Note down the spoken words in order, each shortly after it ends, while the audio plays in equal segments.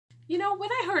You know, when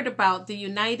I heard about the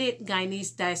United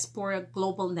Guyanese Diaspora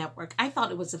Global Network, I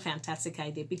thought it was a fantastic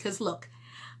idea because look,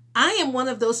 I am one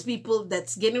of those people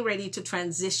that's getting ready to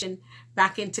transition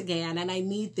back into Guyana and I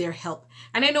need their help.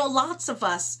 And I know lots of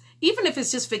us, even if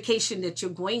it's just vacation that you're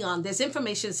going on, there's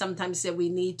information sometimes that we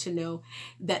need to know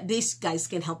that these guys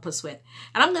can help us with.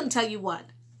 And I'm going to tell you what,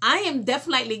 I am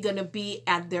definitely going to be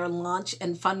at their launch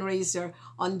and fundraiser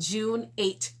on June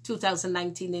 8,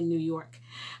 2019 in New York.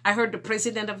 I heard the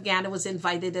president of Ghana was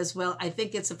invited as well. I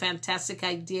think it's a fantastic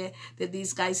idea that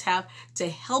these guys have to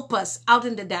help us out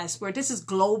in the diaspora. This is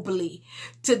globally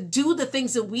to do the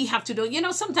things that we have to do. You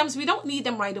know, sometimes we don't need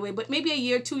them right away, but maybe a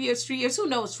year, 2 years, 3 years, who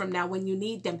knows from now when you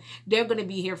need them, they're going to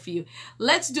be here for you.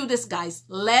 Let's do this, guys.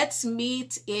 Let's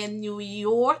meet in New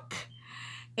York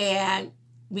and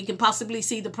we can possibly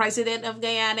see the president of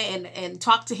Guyana and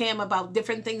talk to him about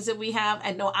different things that we have.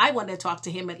 I know I want to talk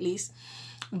to him at least,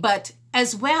 but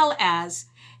as well as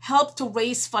help to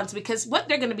raise funds, because what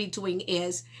they're going to be doing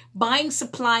is buying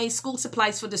supplies, school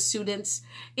supplies for the students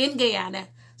in Guyana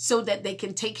so that they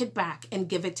can take it back and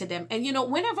give it to them. And, you know,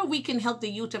 whenever we can help the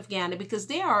youth of Guyana, because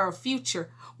they are our future,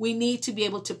 we need to be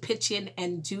able to pitch in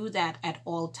and do that at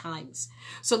all times.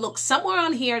 So look, somewhere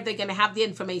on here, they're going to have the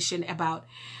information about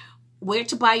where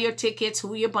to buy your tickets,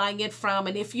 who you're buying it from.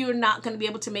 And if you're not going to be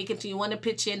able to make it, you want to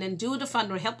pitch in and do the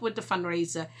help with the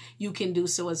fundraiser, you can do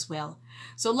so as well.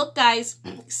 So look, guys,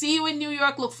 see you in New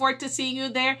York. Look forward to seeing you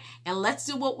there. And let's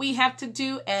do what we have to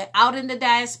do out in the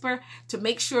diaspora to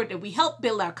make sure that we help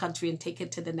build our country and take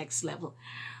it to the next level.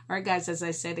 All right, guys, as I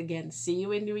said again, see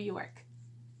you in New York.